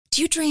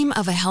Do you dream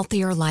of a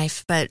healthier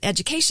life, but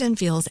education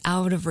feels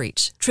out of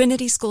reach?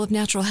 Trinity School of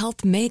Natural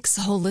Health makes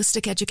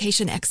holistic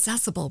education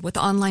accessible with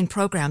online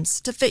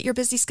programs to fit your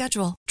busy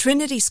schedule.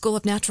 Trinity School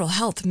of Natural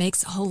Health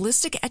makes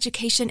holistic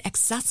education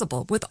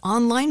accessible with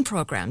online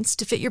programs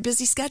to fit your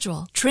busy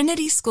schedule.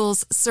 Trinity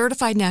School's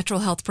Certified Natural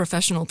Health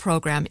Professional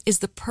Program is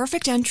the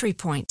perfect entry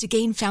point to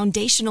gain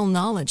foundational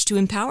knowledge to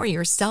empower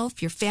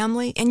yourself, your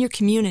family, and your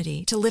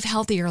community to live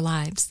healthier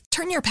lives.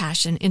 Turn your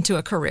passion into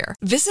a career.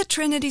 Visit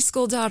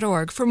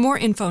trinityschool.org for more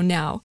info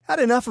now. Had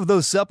enough of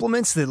those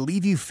supplements that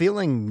leave you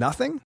feeling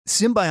nothing?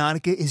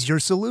 Symbiotica is your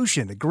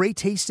solution to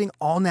great-tasting,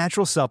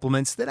 all-natural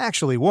supplements that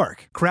actually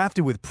work.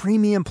 Crafted with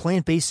premium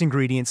plant-based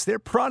ingredients, their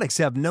products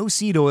have no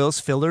seed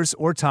oils, fillers,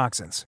 or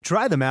toxins.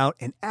 Try them out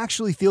and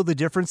actually feel the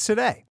difference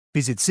today.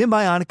 Visit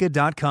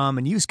Symbiotica.com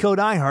and use code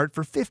IHEART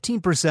for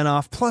 15%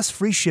 off plus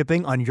free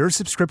shipping on your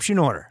subscription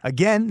order.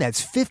 Again,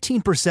 that's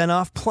 15%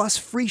 off plus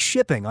free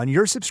shipping on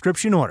your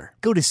subscription order.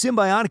 Go to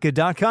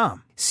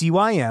Symbiotica.com,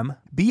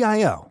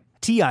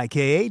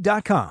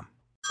 Symbiotika.com.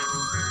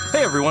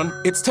 Hey everyone,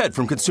 it's Ted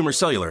from Consumer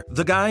Cellular,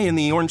 the guy in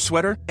the orange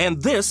sweater,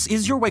 and this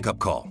is your wake-up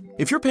call.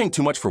 If you're paying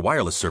too much for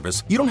wireless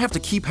service, you don't have to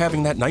keep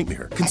having that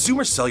nightmare.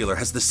 Consumer Cellular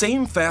has the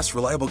same fast,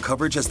 reliable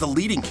coverage as the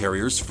leading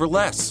carriers for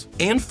less.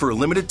 And for a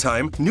limited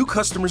time, new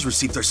customers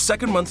receive their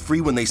second month free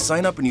when they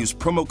sign up and use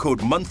promo code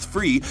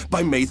MONTHFREE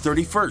by May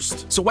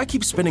 31st. So why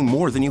keep spending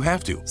more than you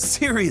have to?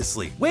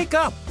 Seriously, wake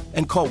up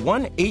and call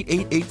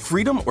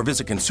 1-888-FREEDOM or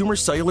visit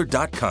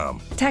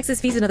consumercellular.com.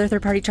 Taxes, fees, and other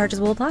third-party charges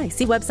will apply.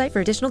 See website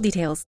for additional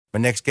details. My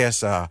next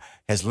guest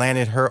has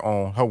landed her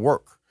on her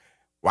work.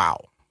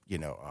 Wow.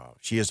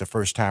 She is a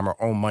first-timer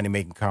on Money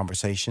Making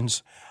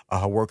Conversations.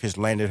 Her work has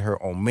landed her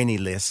on many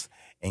lists,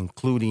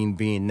 including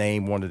being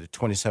named one of the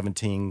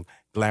 2017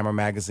 Glamour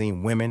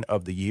Magazine Women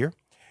of the Year,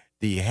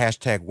 the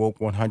hashtag Woke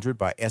 100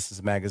 by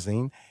Essence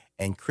Magazine,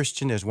 and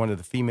Christian as one of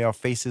the female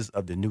faces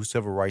of the new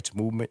civil rights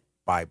movement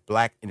by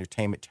Black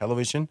Entertainment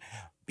Television,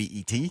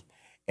 BET,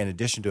 in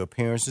addition to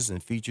appearances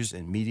and features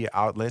in media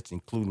outlets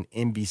including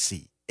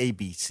NBC,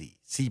 ABC,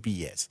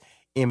 CBS,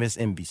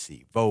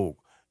 MSNBC, Vogue,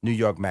 New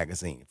York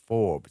Magazine,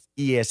 Forbes,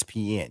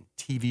 ESPN,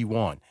 TV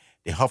One,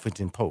 The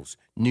Huffington Post,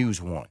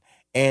 News One,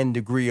 and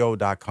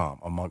TheGrio.com,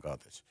 among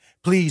others.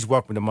 Please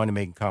welcome to Money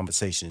Making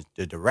Conversations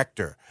the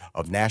Director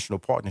of National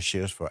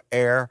Partnerships for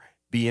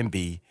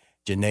Airbnb,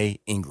 Janaye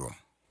Ingram.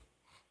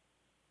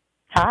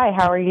 Hi,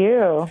 how are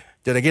you?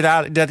 Did I get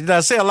out? Did I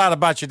say a lot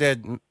about you there,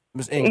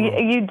 Ms.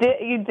 Ingram? You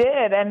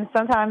did. And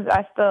sometimes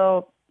I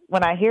still,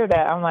 when I hear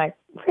that, I'm like,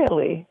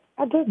 really?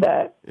 I did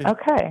that.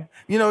 Okay.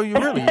 You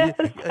really,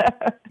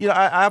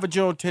 I have a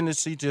general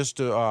tendency just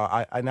to,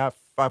 I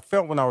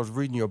felt when I was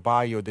reading your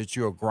bio that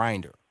you're a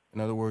grinder.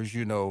 In other words,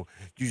 you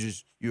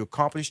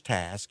accomplish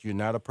tasks. You're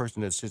not a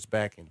person that sits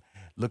back and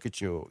look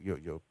at your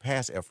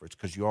past efforts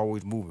because you're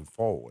always moving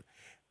forward.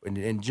 And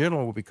in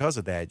general, because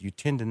of that, you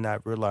tend to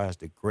not realize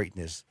the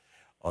greatness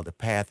or the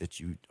path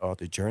or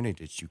the journey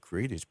that you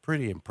create is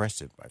pretty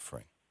impressive, my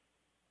friend.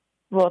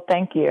 Well,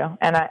 thank you.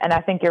 And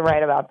I think you're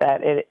right about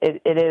that. It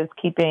is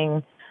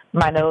keeping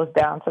my nose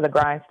down to the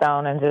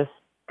grindstone and just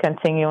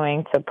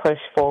continuing to push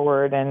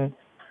forward and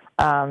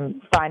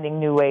finding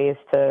new ways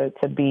to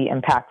be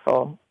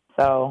impactful.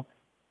 So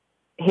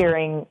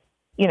being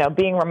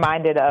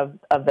reminded of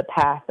the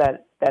path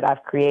that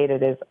I've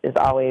created is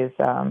always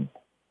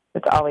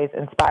it's always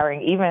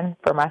inspiring, even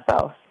for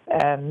myself,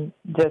 and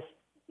just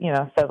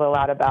says a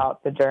lot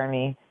about the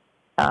journey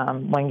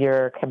when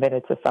you're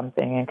committed to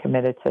something and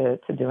committed to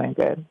doing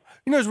good.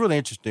 It's really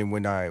interesting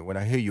when I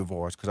hear your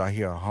voice, because I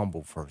hear a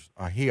humble person.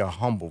 I hear a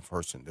humble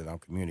person that I'm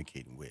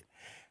communicating with,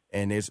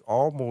 and it's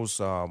almost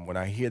when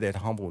I hear that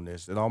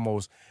humbleness,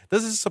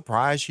 does it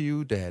surprise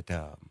you that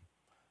I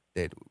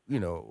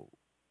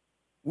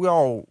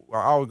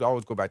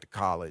always go back to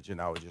college,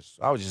 and I was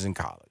just in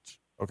college.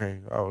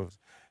 Okay, I was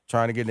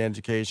trying to get an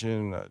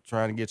education,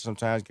 trying to get to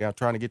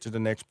the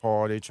next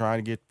party, trying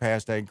to get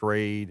past that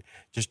grade,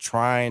 just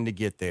trying to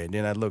get there. And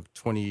then I look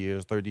 20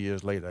 years, 30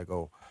 years later, I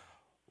go,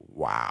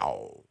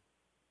 wow.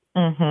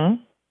 Mm-hmm.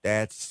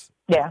 That's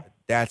a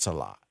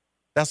lot.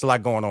 That's a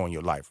lot going on in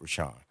your life,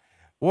 Rashawn.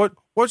 What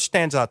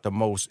stands out the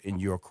most in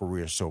your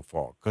career so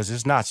far? Because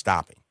it's not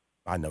stopping.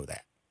 I know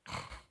that.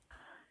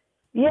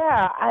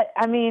 Yeah,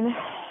 I mean,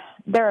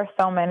 there are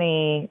so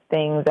many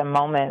things and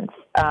moments.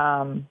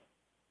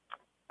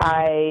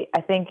 I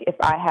think if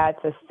I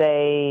had to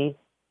say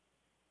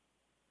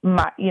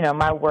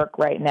my work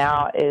right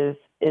now is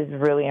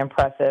really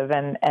impressive,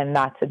 and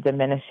not to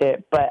diminish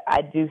it, but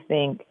I do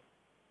think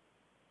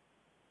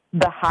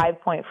the high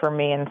point for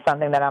me, and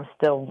something that I'm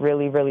still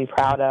really, really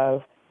proud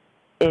of,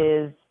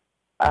 is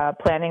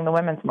planning the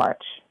Women's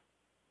March.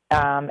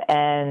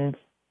 And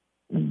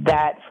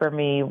that for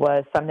me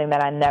was something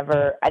that I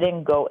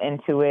didn't go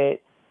into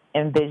it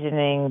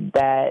envisioning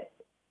that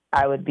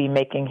I would be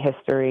making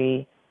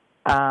history,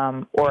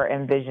 or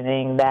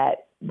envisioning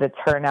that the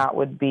turnout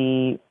would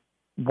be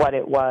what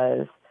it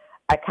was.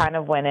 I kind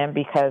of went in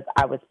because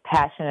I was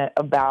passionate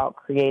about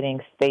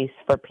creating space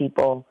for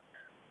people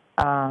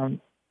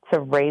to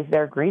raise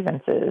their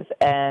grievances.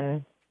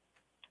 And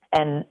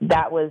and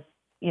that was,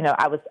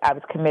 I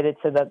was committed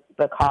to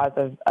the cause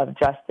of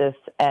justice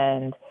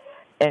and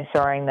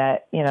ensuring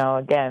that,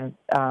 again,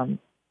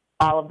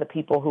 all of the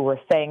people who were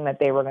saying that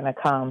they were going to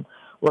come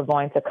were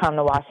going to come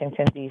to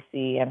Washington,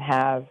 D.C. and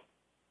have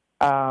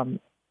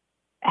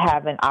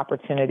an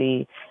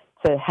opportunity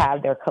to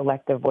have their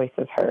collective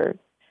voices heard.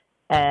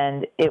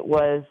 And it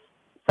was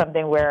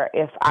something where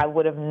if I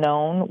would have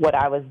known what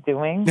I was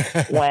doing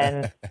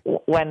when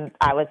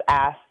I was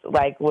asked,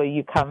 like, will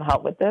you come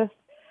help with this?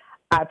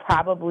 I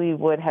probably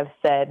would have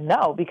said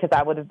no, because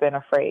I would have been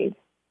afraid.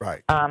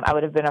 Right. I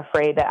would have been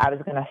afraid that I was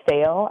going to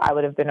fail. I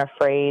would have been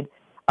afraid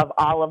of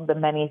all of the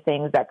many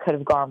things that could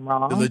have gone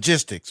wrong. The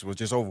logistics was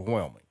just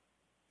overwhelming.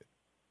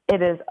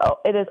 It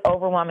is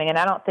overwhelming, and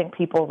I don't think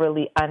people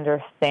really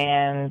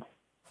understand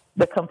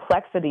the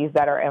complexities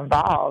that are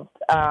involved.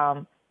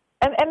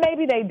 And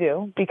maybe they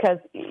do, because,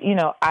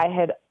 I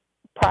had,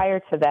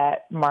 prior to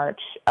that march,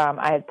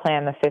 I had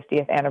planned the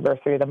 50th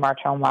anniversary of the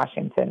March on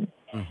Washington.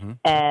 Mm-hmm.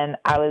 And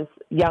I was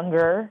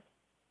younger.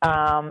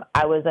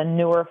 I was a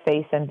newer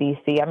face in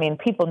D.C. I mean,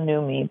 people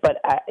knew me, but,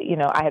 I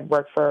had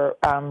worked for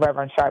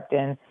Reverend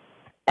Sharpton,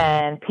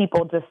 and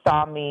people just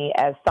saw me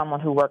as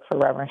someone who worked for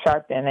Reverend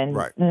Sharpton and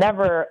right.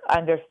 never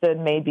understood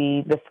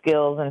maybe the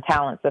skills and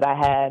talents that I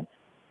had.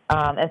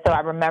 And so I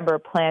remember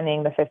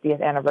planning the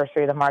 50th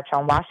anniversary of the March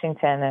on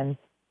Washington, and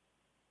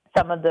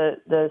some of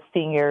the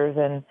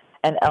seniors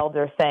and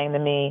elders saying to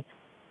me,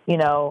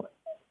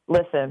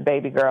 listen,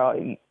 baby girl,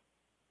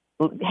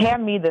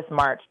 hand me this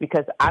march,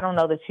 because I don't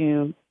know that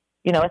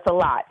it's a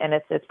lot, and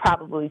it's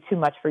probably too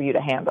much for you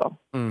to handle.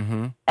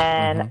 Mm-hmm.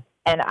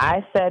 And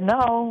I said,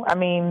 no. I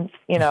mean,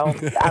 I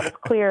was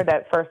clear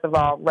that, first of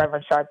all,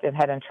 Reverend Sharpton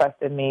had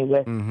entrusted me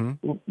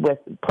with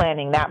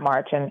planning that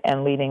march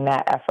and leading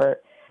that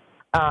effort.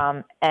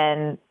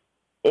 And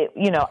it,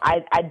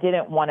 I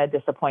didn't want to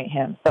disappoint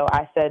him. So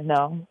I said,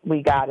 no,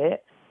 we got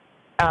it.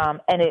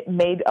 And it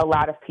made a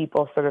lot of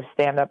people sort of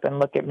stand up and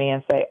look at me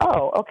and say,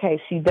 oh, okay,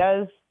 she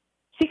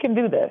can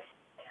do this.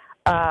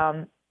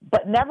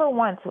 But never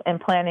once in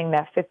planning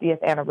that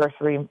 50th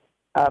anniversary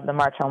of the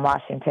March on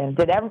Washington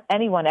did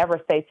anyone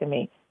ever say to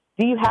me,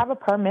 do you have a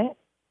permit?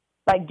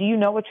 Like, do you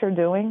know what you're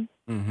doing?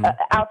 Mm-hmm.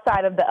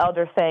 Outside of the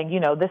elders saying,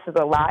 this is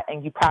a lot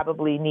and you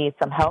probably need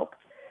some help.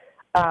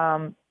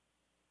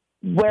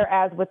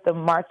 Whereas with the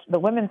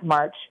Women's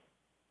March,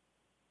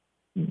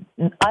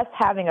 us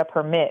having a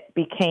permit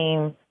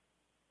became,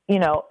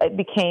 it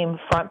became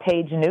front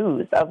page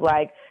news of,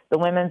 like, the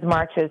Women's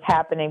March is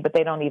happening, but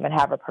they don't even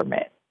have a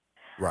permit.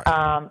 Right.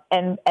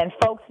 And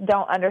folks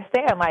don't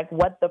understand, like,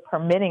 what the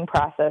permitting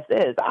process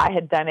is. I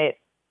had done it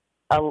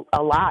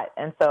a lot.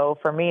 And so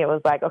for me, it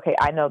was like, okay,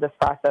 I know this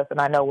process and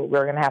I know what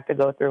we're going to have to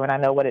go through and I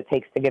know what it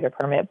takes to get a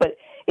permit. But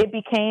it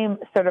became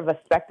sort of a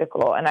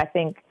spectacle. And I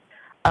think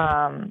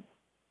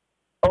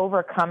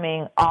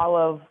overcoming all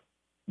of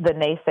the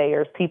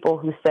naysayers, people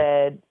who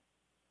said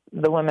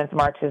the Women's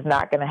March is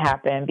not going to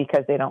happen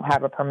because they don't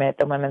have a permit.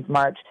 The Women's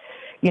March,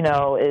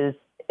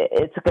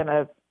 it's going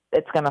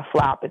to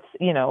flop. It's,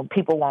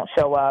 people won't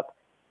show up.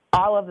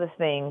 All of the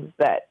things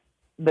that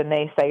the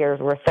naysayers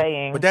were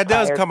saying. But that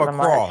does come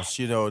across,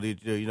 the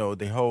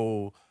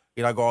whole,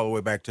 I go all the way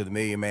back to the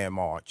Million Man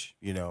March,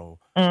 that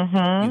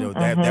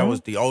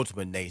was the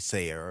ultimate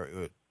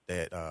naysayer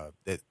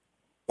that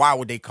why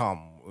would they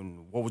come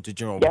and what was the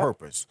general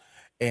purpose?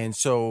 And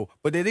so,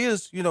 but it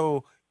is,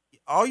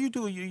 all you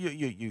do,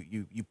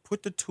 you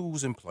put the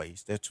tools in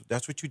place.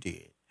 That's what you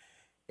did.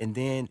 And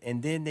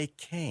then they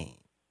came.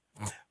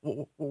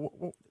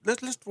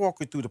 Let's walk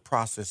you through the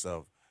process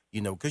of,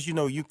 because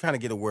you kind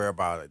of get aware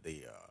about it,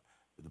 the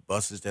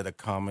buses that are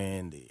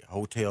coming, the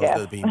hotels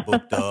that are being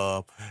booked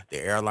up, the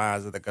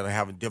airlines that are going to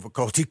have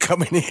difficulty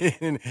coming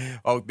in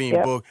or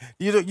being booked.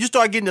 You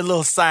start getting the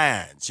little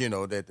signs,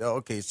 that,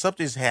 okay,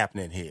 something's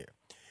happening here.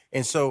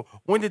 And so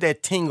when did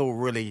that tingle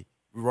really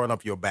run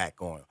up your back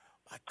going,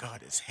 my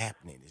God, it's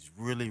happening. It's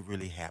really,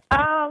 really happening?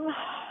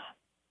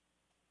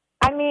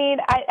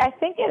 I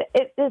think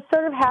it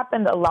sort of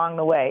happened along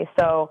the way.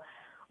 So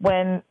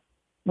when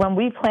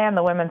we planned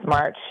the Women's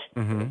March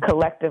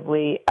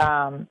collectively,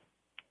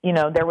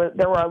 there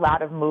were a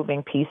lot of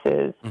moving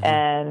pieces,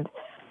 and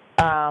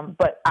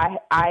but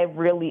I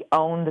really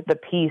owned the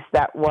piece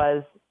that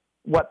was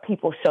what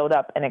people showed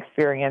up and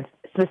experienced,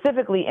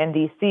 specifically in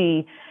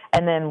D.C.,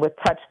 and then with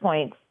touch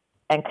points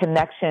and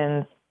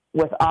connections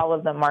with all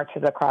of the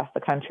marches across the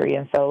country.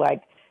 And so,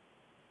 like,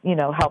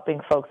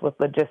 helping folks with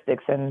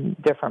logistics in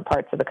different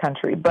parts of the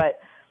country. But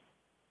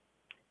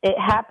it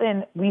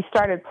happened, we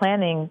started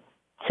planning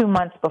 2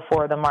 months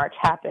before the march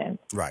happened.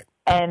 Right.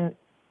 And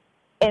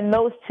in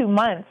those 2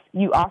 months,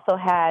 you also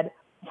had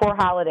 4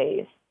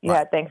 holidays. You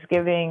had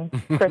Thanksgiving,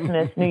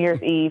 Christmas, New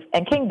Year's Eve,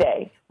 and King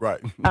Day.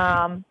 Right.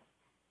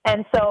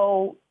 And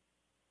so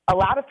a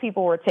lot of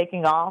people were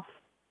taking off,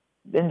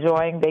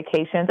 enjoying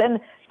vacations. And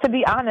to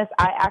be honest,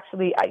 I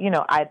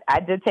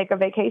did take a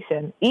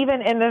vacation,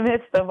 even in the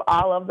midst of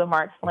all of the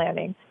march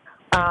planning.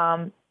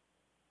 And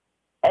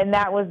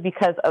that was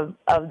because of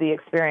the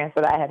experience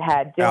that I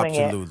had doing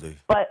it. Absolutely.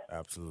 But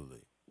absolutely.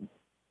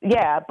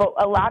 but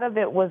a lot of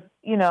it was,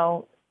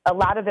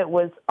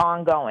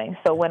 ongoing.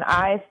 So when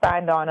I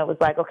signed on, it was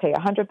like, okay,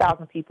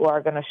 100,000 people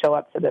are going to show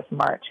up to this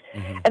march.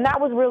 Mm-hmm. And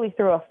that was really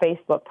through a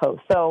Facebook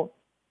post. So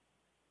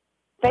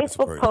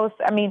Facebook posts,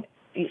 I mean,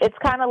 it's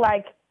kind of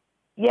like,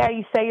 yeah,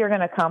 you say you're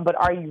going to come, but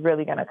are you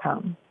really going to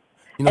come?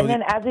 And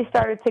then as we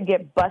started to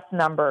get bus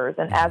numbers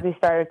and as we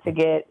started to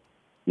get,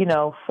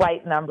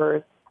 flight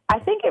numbers, I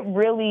think it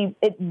really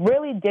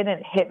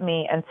didn't hit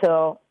me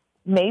until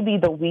maybe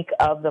the week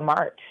of the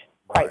march,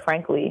 quite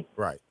frankly.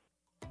 Right.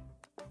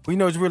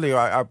 Well, it's really,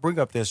 I bring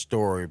up this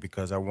story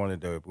because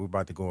we're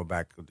about to go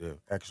back to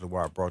actually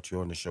why I brought you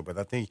on the show. But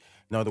I think,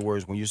 in other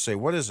words, when you say,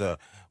 when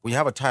you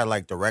have a title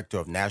like Director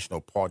of National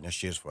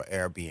Partnerships for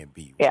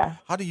Airbnb,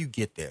 how do you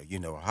get there?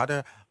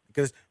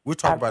 Because we're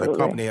talking about a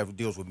company that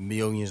deals with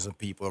millions of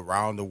people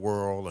around the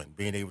world and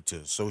being able to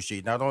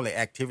associate not only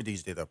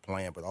activities that are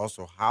planned, but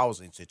also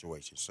housing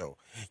situations. So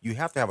you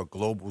have to have a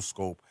global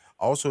scope.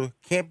 Also,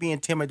 can't be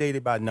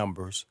intimidated by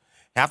numbers.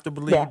 Have to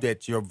believe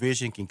that your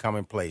vision can come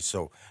in place.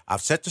 So I've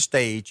set the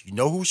stage. You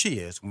know who she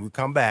is. When we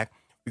come back,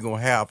 we're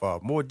going to have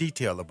more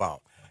detail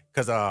about,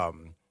 because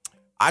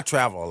I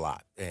travel a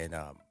lot, and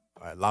a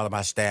lot of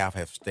my staff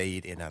have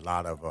stayed in a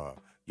lot of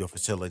your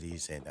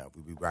facilities, and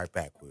we'll be right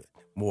back with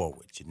more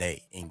with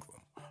Janaye Ingram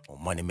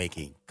on Money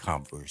Making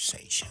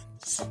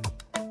Conversations.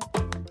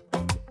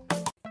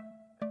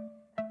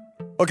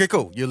 Okay,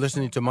 cool. You're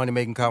listening to Money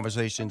Making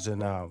Conversations,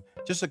 and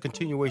just a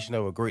continuation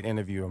of a great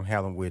interview I'm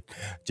having with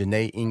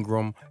Janaye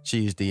Ingram.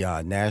 She's the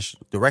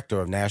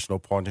Director of National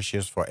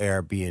Partnerships for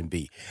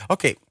Airbnb.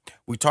 Okay,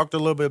 we talked a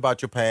little bit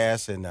about your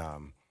past and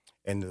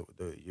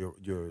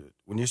your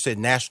when you said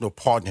national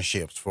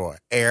partnerships for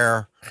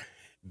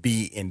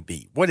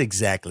Airbnb. What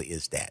exactly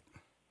is that?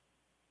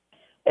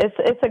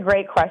 It's a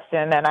great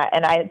question, and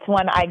it's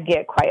one I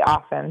get quite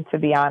often, to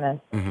be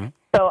honest. Mm-hmm.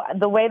 So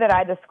the way that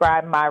I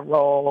describe my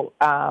role,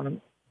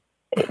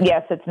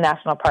 yes, it's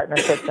national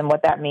partnerships, and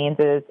what that means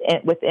is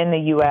within the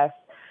U.S.,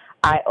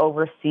 I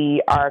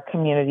oversee our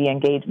community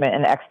engagement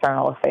and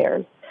external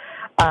affairs.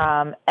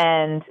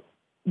 And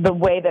the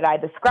way that I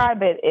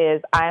describe it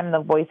is I am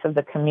the voice of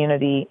the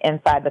community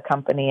inside the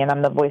company, and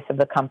I'm the voice of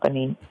the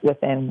company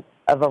within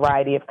a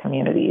variety of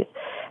communities.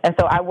 And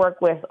so I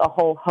work with a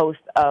whole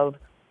host of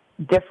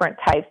different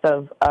types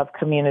of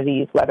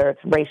communities, whether it's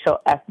racial,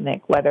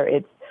 ethnic, whether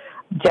it's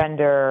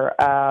gender,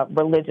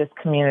 religious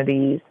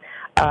communities,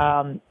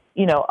 a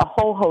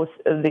whole host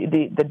of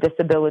the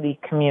disability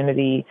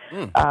community,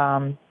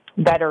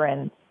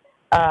 veterans.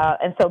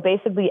 And so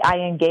basically I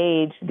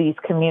engage these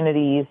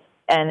communities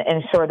and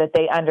ensure that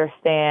they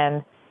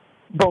understand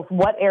both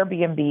what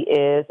Airbnb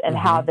is and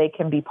how they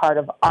can be part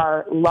of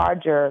our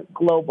larger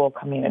global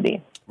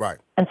community. Right.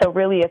 And so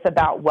really it's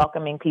about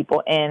welcoming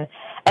people in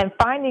and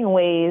finding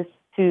ways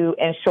to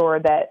ensure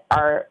that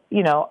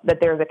that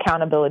there's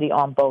accountability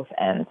on both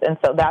ends. And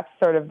so that's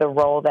sort of the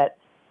role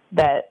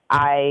that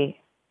I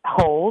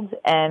hold,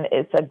 and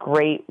it's a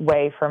great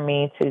way for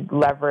me to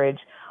leverage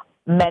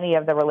many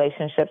of the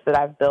relationships that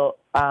I've built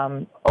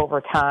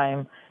over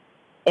time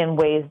in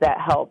ways that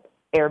help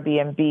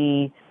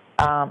Airbnb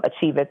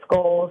achieve its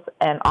goals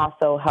and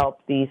also help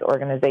these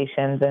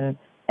organizations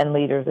and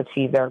leaders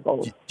achieve their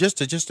goals. Just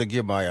to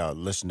give my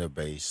listener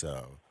base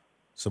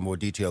some more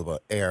detail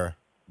about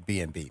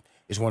Airbnb.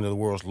 It's one of the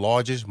world's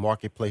largest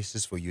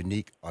marketplaces for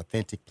unique,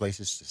 authentic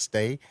places to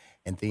stay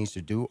and things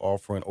to do,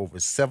 offering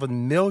over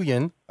 7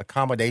 million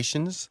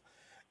accommodations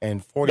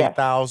and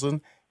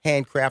 40,000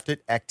 handcrafted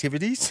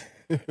activities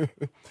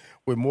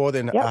with more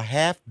than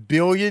 500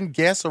 million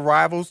guest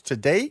arrivals to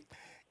date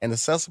and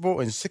accessible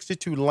in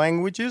 62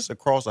 languages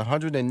across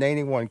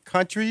 181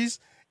 countries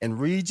and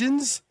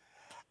regions.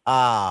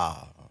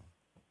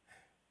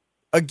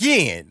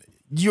 Again,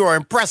 you are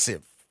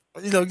impressive.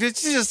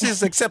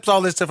 Just accepts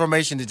all this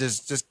information and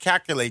just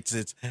calculates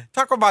it.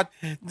 Talk about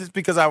this,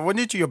 because I went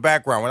into your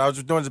background when I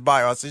was doing this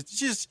bio. I said,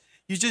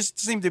 you just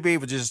seem to be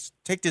able to just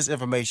take this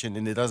information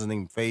and it doesn't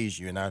even faze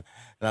you. And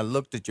I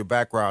looked at your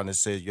background and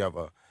said you have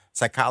a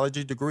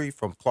psychology degree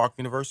from Clark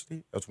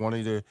University. That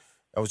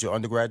was your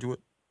undergraduate,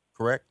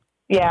 correct?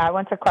 Yeah, I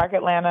went to Clark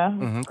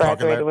Atlanta,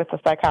 graduated with a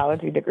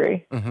psychology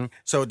degrry. Mm-hmm.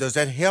 So does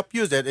that help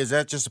you? Is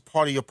that just a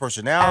part of your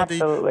personality?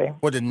 Absolutely.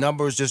 Where the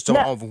numbers just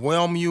don't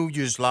overwhelm you?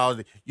 You just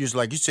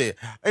like you said,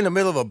 in the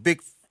middle of a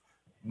big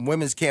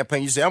women's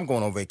campaign, you say, I'm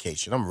going on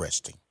vacation. I'm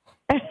resting.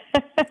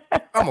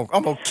 I'm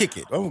gonna kick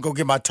it. I'm gonna go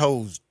get my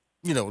toes,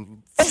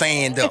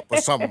 sand up or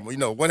something,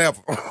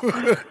 whatever.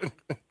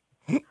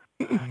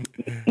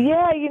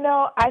 Yeah,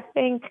 I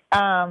think,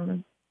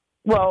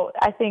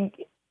 I think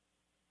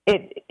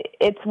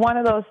it's one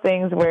of those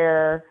things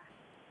where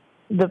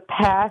the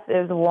path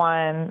is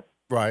one,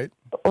 right,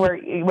 where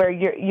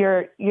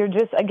you're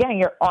just, again,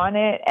 you're on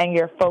it and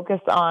you're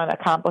focused on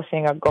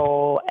accomplishing a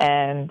goal,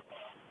 and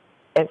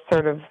it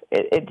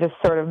just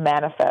sort of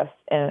manifests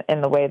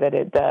in the way that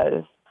it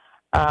does.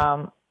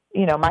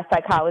 My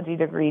psychology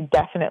degree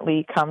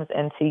definitely comes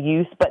into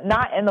use, but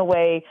not in the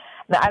way,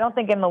 I don't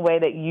think in the way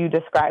that you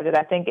described it.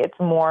 I think it's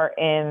more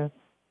in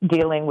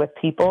dealing with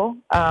people.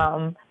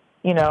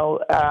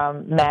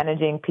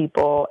 managing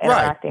people,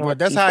 interacting with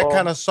that's people. how I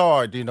kind of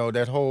saw it,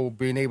 that whole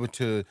being able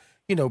to,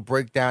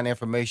 break down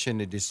information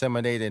and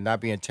disseminate it and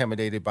not be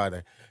intimidated by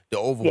the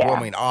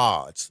overwhelming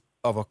odds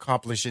of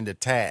accomplishing the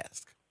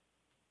task.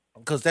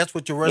 Because that's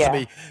what your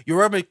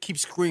resume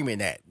keeps screaming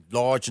at: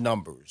 large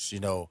numbers,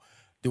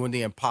 doing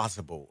the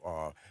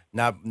impossible,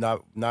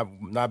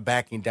 not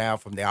backing down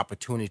from the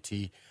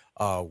opportunity,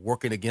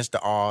 working against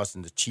the odds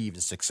and achieving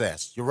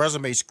success. Your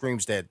resume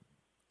screams that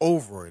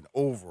over and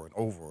over and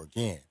over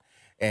again,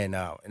 and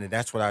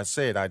that's what I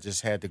said. I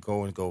just had to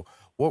go.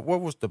 What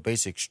was the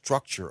basic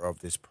structure of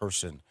this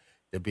person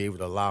to be able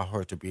to allow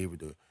her to be able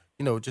to,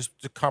 just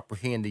to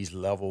comprehend these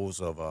levels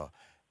of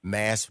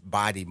mass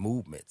body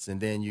movements,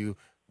 and then you.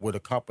 With a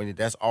company,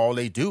 that's all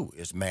they do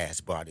is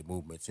mass body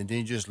movements. And then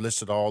you just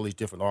listed all these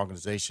different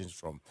organizations,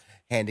 from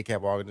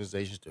handicap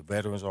organizations to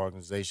veterans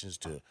organizations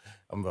to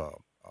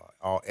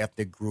all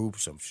ethnic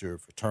groups, I'm sure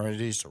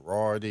fraternities,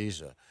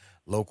 sororities,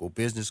 local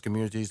business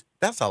communities.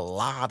 That's a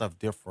lot of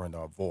different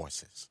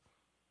voices.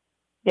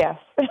 Yes,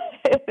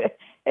 it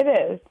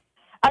is.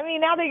 I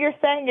mean, now that you're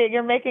saying it,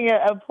 you're making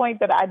a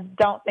point that I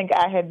don't think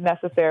I had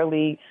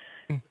necessarily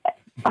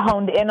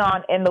honed in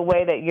on in the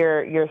way that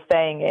you're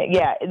saying it.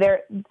 Yeah,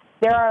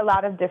 there are a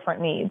lot of different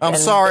needs. I'm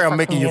sorry I'm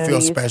making you feel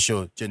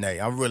special,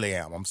 Janaye. I really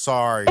am. I'm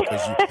sorry,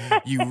 because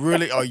you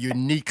really are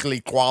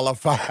uniquely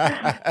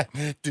qualified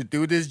to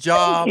do this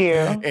job.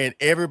 Thank you. And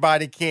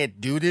everybody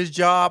can't do this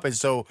job. And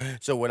so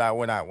when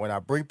I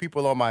bring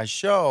people on my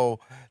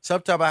show,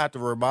 sometimes I have to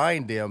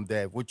remind them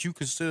that what you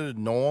consider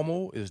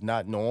normal is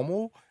not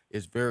normal.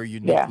 It's very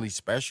uniquely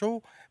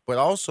special, but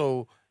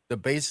also the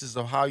basis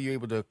of how you're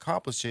able to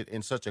accomplish it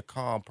in such a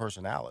calm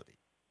personality.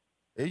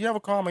 You have a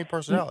calming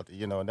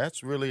personality, and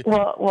that's really...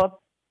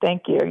 Well,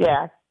 thank you.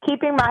 Yeah.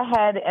 Keeping my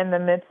head in the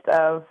midst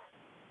of,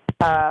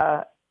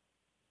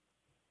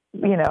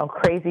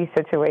 crazy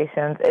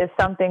situations is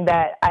something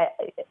that I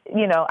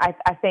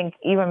think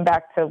even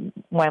back to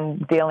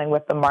when dealing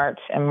with the March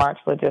and March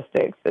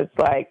logistics, it's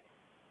like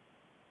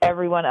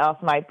everyone else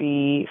might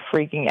be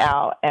freaking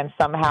out and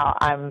somehow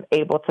I'm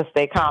able to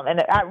stay calm.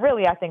 And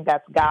I think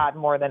that's God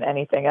more than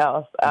anything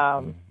else.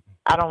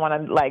 I don't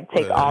want to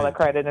take all the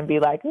credit and be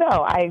like, no,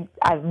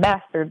 I've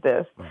mastered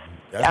this.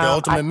 That's the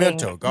ultimate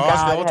mentor.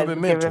 God's the ultimate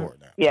mentor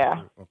now.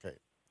 Yeah. Okay.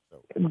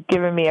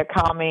 Giving me a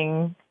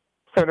calming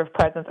sort of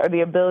presence, or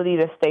the ability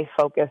to stay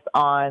focused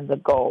on the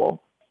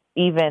goal,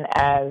 even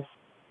as,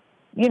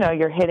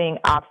 you're hitting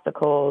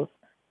obstacles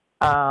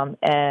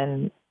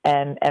and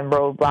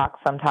roadblocks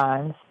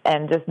sometimes,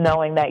 and just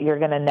knowing that you're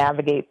going to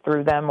navigate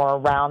through them or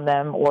around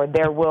them, or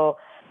there will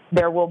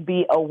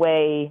be a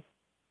way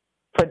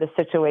for the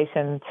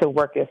situation to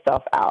work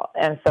itself out.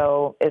 And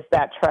so it's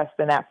that trust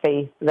and that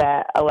faith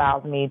that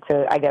allows me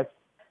to, I guess,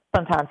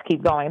 sometimes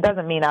keep going. It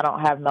doesn't mean I don't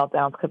have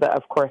meltdowns, because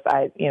of course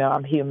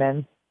I'm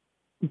human.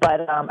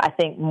 But I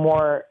think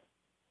more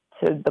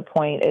to the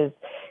point is,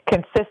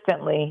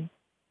 consistently,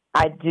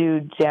 I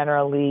do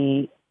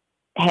generally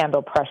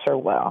handle pressure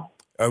well.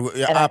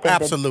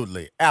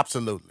 Absolutely.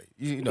 Absolutely.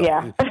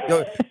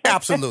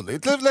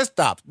 Let's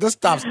stop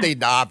stating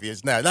the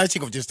obvious now. Now she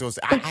gonna just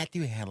say, I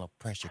do handle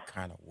pressure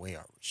kind of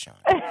well, Rashawn.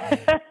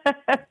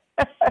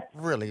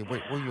 Really,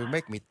 when you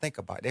make me think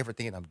about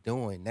everything I'm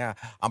doing now,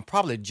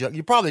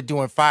 you're probably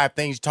doing 5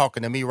 things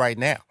talking to me right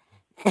now.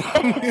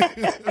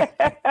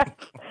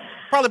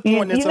 Probably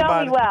pointing at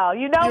somebody.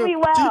 You know me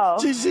well.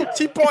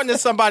 She pointing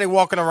at somebody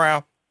walking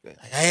around.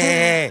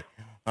 Hey,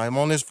 I'm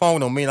on this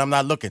phone. Don't mean I'm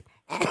not looking.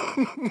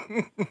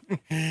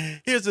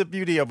 Here's the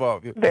beauty of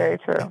very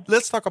true.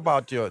 Let's talk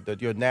about your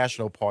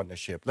national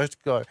partnership. Let's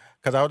go,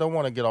 because I don't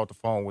want to get off the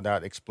phone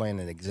without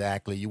explaining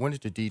exactly. You went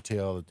into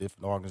detail of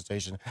different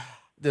organizations.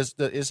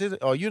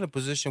 Are you in a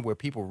position where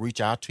people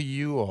reach out to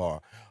you,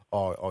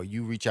 or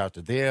you reach out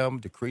to them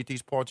to create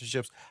these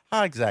partnerships?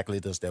 How exactly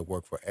does that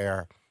work for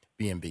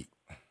Airbnb?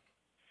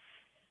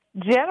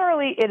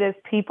 Generally, it is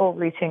people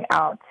reaching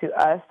out to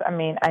us. I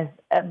mean,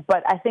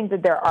 but I think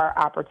that there are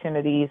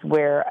opportunities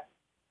where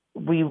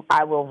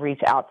I will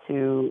reach out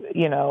to,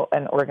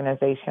 an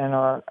organization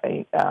or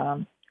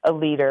a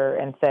leader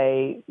and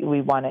say,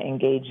 we want to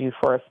engage you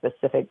for a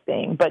specific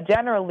thing. But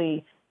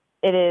generally,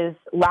 it is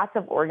lots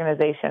of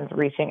organizations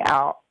reaching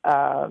out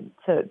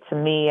to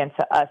me and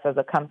to us as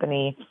a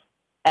company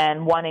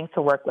and wanting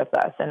to work with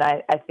us. And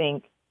I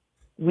think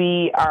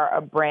we are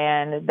a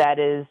brand that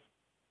is,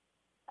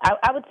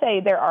 I would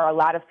say there are a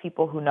lot of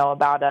people who know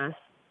about us.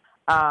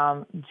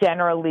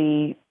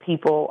 Generally,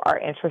 people are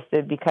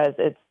interested because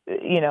it's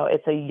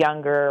a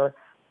younger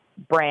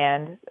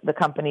brand. The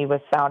company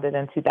was founded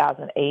in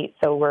 2008,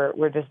 so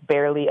we're just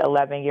barely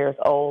 11 years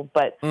old.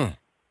 But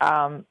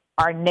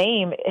our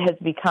name has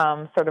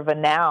become sort of a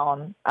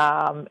noun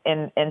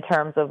in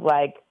terms of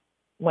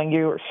when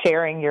you're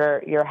sharing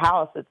your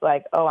house, it's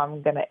like, oh,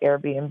 I'm going to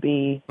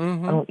Airbnb.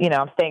 Mm-hmm.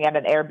 I'm staying at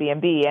an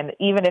Airbnb, and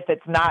even if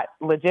it's not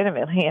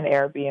legitimately an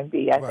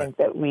Airbnb, I think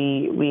that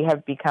we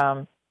have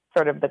become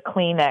sort of the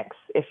Kleenex,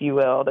 if you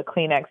will, the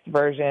Kleenex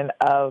version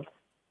of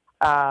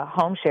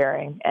home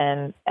sharing,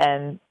 and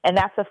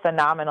that's a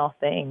phenomenal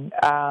thing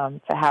to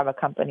have a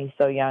company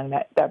so young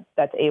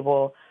that's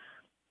able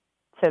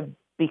to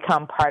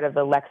become part of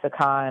the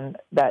lexicon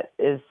that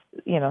is,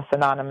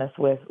 synonymous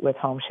with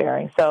home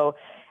sharing. So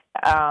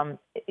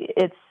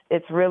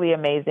it's really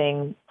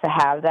amazing to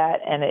have that,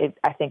 and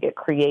I think it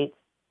creates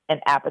an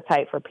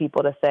appetite for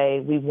people to say,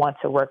 we want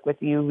to work with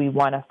you, we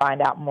want to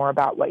find out more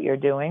about what you're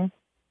doing.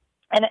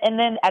 And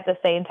then at the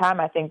same time,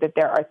 I think that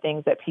there are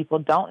things that people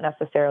don't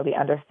necessarily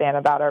understand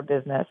about our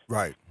business.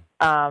 Right.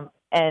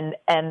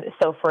 And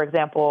so, for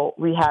example,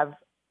 we have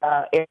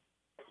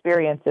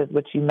experiences,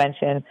 which you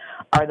mentioned,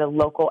 are the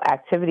local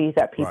activities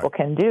that people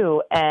can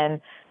do.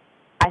 And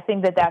I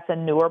think that that's a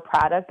newer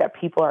product that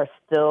people are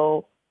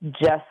still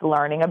just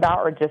learning about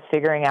or just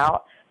figuring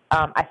out.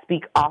 I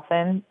speak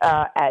often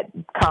at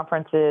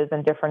conferences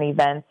and different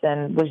events,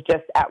 and was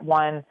just at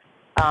one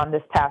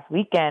this past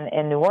weekend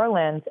in New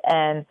Orleans.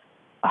 And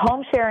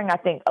home sharing, I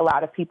think a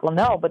lot of people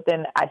know, but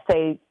then I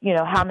say,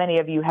 how many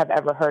of you have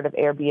ever heard of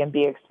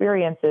Airbnb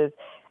experiences?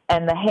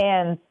 And the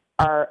hands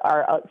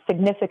are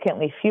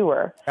significantly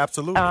fewer.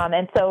 Absolutely.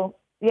 And so,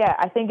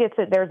 I think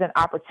there's an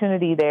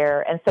opportunity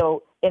there. And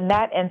so in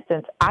that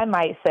instance, I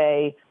might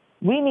say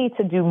we need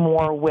to do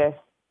more with,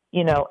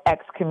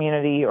 X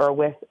community or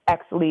with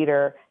X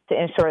leader to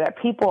ensure that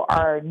people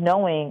are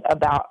knowing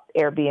about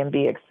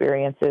Airbnb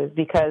experiences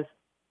because,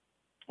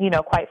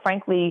 quite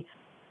frankly,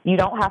 you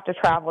don't have to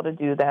travel to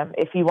do them.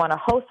 If you want to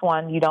host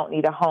one, you don't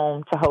need a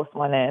home to host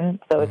one in.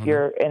 So if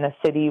you're in a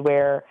city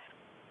where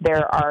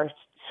there are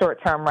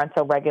short-term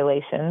rental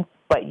regulations,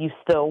 but you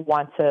still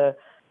want to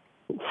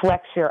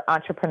flex your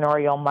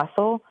entrepreneurial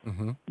muscle,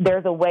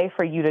 there's a way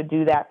for you to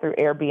do that through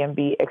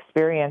Airbnb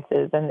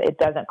experiences, and it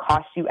doesn't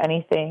cost you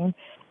anything.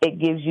 It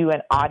gives you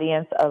an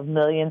audience of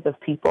millions of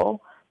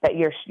people that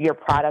your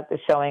product is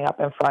showing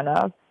up in front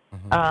of.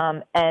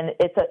 And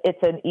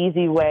it's an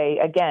easy way,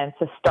 again,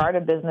 to start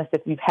a business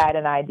if you've had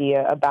an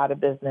idea about a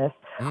business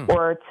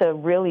or to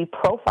really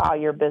profile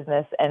your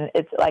business. And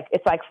it's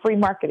like free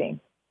marketing.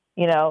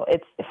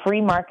 It's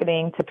free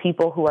marketing to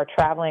people who are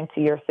traveling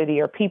to your city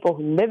or people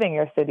who live in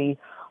your city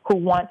who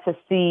want to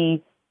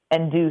see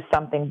and do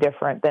something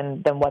different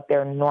than what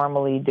they're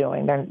normally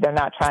doing. They're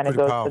not trying to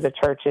go to the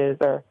churches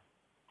or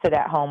sit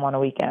at home on a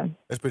weekend.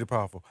 That's pretty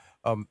powerful.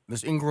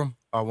 Ms. Ingram,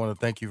 I want to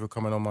thank you for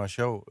coming on my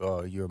show.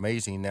 You're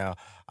amazing. Now,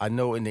 I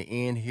know in the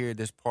end here,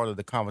 this part of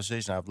the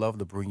conversation, I'd love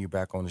to bring you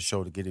back on the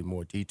show to get in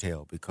more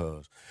detail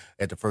because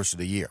at the first of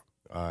the year,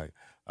 I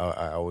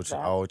always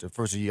the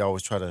first of the year, I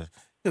always try to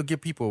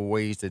give people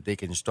ways that they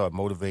can start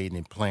motivating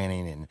and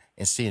planning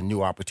and seeing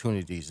new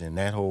opportunities. And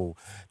that whole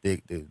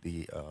the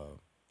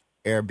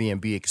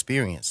Airbnb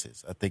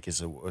experiences, I think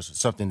is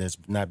something that's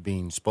not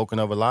being spoken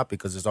of a lot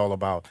because it's all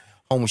about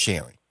home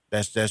sharing.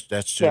 That's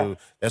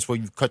where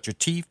you cut your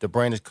teeth. The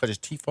brand has cut its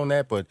teeth on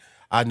that. But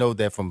I know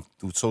that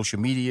through social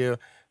media,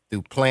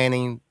 through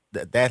planning,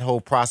 that whole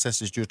process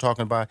that you're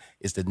talking about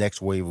is the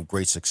next wave of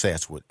great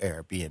success with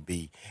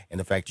Airbnb. And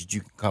the fact that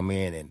you can come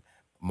in and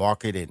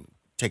market and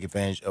take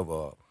advantage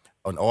of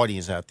an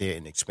audience out there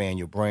and expand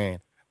your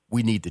brand.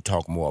 We need to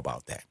talk more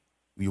about that.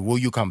 Will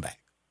you come back?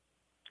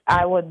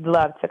 I would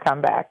love to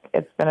come back.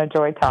 It's been a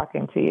joy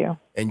talking to you.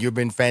 And you've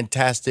been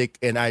fantastic,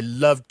 and I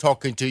love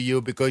talking to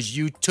you because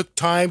you took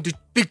time to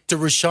speak to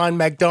Rushion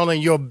McDonald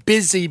in your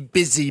busy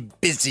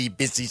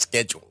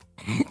schedule.